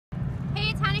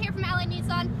here from LA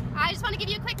Nissan. I just want to give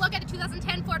you a quick look at the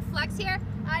 2010 Ford Flex here.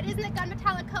 It is in the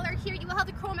gunmetallic color here. You will have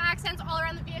the chrome accents all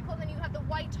around the vehicle, and then you have the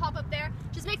white top up there.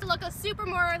 Just makes it look super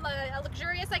more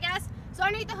luxurious, I guess. So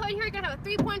underneath the hood here, you're going to have a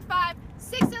 3.5,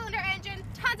 6-cylinder engine,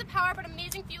 tons of power, but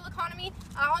amazing fuel economy.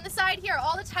 On the side here,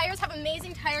 all the tires have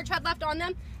amazing tire tread left on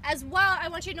them. As well, I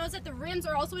want you to notice that the rims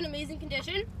are also in amazing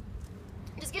condition.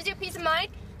 Just gives you a peace of mind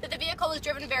that the vehicle is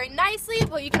driven very nicely,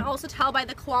 but you can also tell by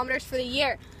the kilometers for the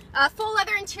year. Full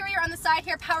leather interior on the side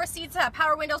here, power seats,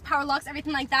 power windows, power locks,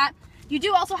 everything like that. You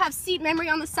do also have seat memory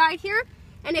on the side here,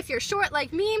 and if you're short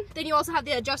like me, then you also have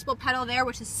the adjustable pedal there,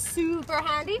 which is super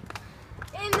handy.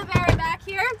 In the very back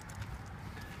here,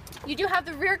 you do have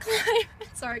the rear climate,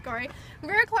 sorry Corey,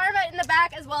 rear climate in the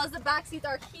back, as well as the back seats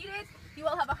are heated. You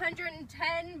will have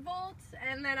 110 volts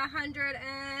and then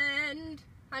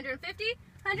 150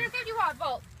 watt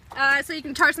volt. So you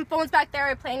can charge some phones back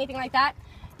there or play anything like that.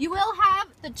 You will have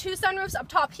the 2 sunroofs up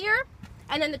top here,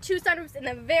 and then the 2 sunroofs in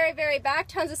the very, very back.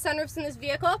 Tons of sunroofs in this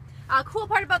vehicle. Cool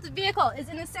part about the vehicle is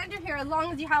in the center here, as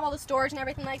long as you have all the storage and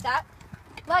everything like that.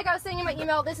 Like I was saying in my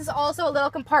email, this is also a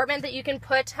little compartment that you can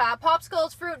put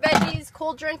popsicles, fruit, veggies,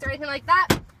 cold drinks, or anything like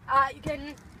that. You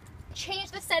can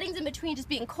change the settings in between just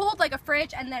being cold like a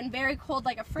fridge and then very cold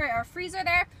like a freezer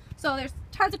there. So there's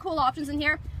tons of cool options in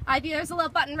here. There's a little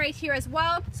button right here as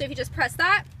well. So if you just press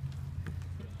that,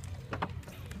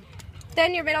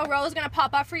 then your middle row is going to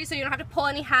pop up for you, so you don't have to pull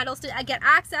any handles to get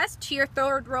access to your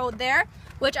third row there,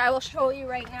 which I will show you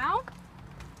right now.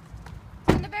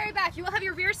 In the very back, you will have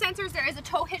your rear sensors. There is a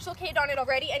tow hitch located on it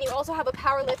already, and you also have a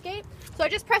power liftgate. So I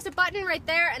just press a button right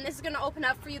there, and this is going to open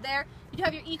up for you there. You do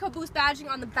have your EcoBoost badging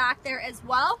on the back there as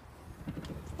well.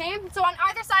 Okay, so on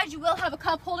either side, you will have a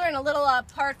cup holder and a little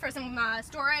part for some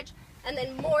storage, and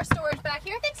then more storage back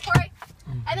here. Thanks, Corey.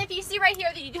 And if you see right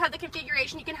here that you do have the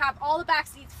configuration, you can have all the back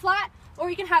seats flat, or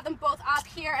you can have them both up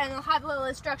here, and they'll have a little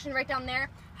instruction right down there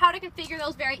how to configure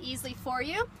those very easily for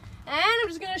you. And I'm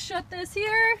just going to shut this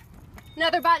here.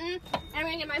 Another button, and I'm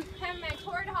going to get my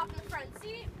Corey to hop in the front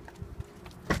seat.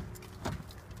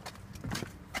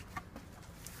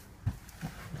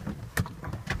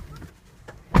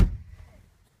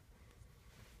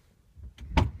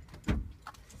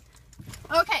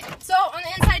 Okay, so on the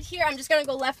inside here, I'm just going to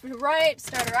go left to right,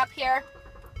 start her up here.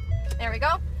 There we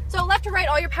go. So left to right,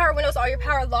 all your power windows, all your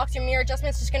power locks, your mirror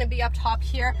adjustments just going to be up top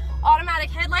here. Automatic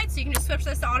headlights, so you can just switch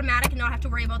this to automatic and not have to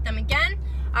worry about them again.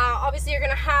 Obviously, you're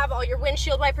going to have all your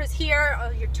windshield wipers here,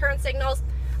 all your turn signals.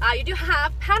 You do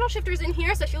have paddle shifters in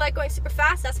here, so if you like going super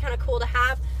fast, that's kind of cool to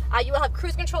have. You will have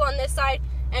cruise control on this side,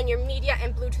 and your media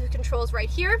and Bluetooth controls right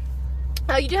here.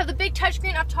 You do have the big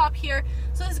touchscreen up top here,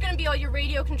 so this is going to be all your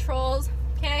radio controls.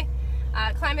 Okay,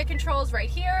 climate controls right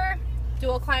here,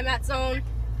 dual climate zone,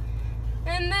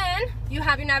 and then you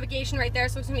have your navigation right there,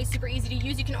 so it's going to be super easy to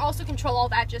use. You can also control all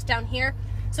that just down here.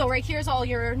 So right here is all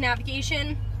your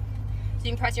navigation, so you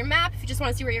can press your map if you just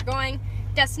want to see where you're going.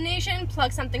 Destination,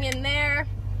 plug something in there,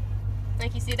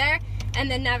 like you see there, and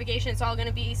then navigation, it's all going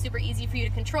to be super easy for you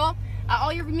to control.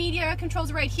 All your media controls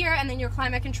are right here, and then your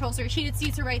climate controls, so your heated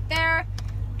seats are right there.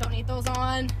 Don't need those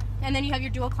on. And then you have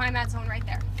your dual climate zone right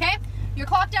there, okay? Your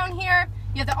clock down here,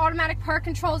 you have the automatic park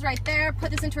controls right there.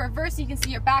 Put this into reverse so you can see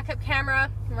your backup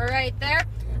camera right there.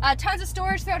 Tons of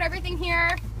storage throughout everything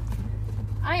here.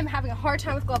 I am having a hard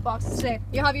time with glove boxes today.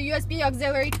 You have your USB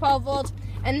auxiliary 12 volt,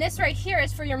 and this right here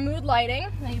is for your mood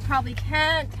lighting. Now you probably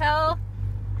can't tell.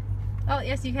 Oh,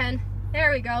 yes you can.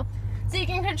 There we go. So you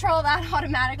can control that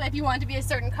automatically if you want it to be a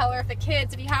certain color.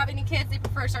 If you have any kids, they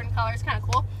prefer certain colors, kind of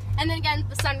cool. And then again,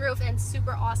 the sunroof, and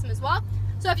super awesome as well.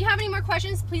 So if you have any more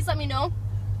questions, please let me know.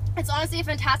 It's honestly a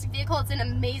fantastic vehicle. It's in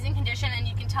amazing condition, and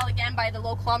you can tell again by the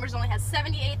low kilometers. It only has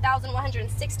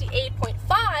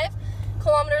 78,168.5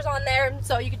 kilometers on there,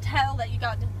 so you can tell that you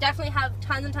definitely have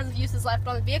tons and tons of uses left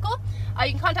on the vehicle.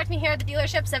 You can contact me here at the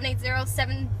dealership,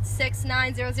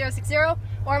 780-769-0060,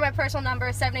 or my personal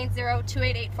number,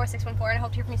 780-288-4614, and I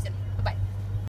hope to hear from you soon.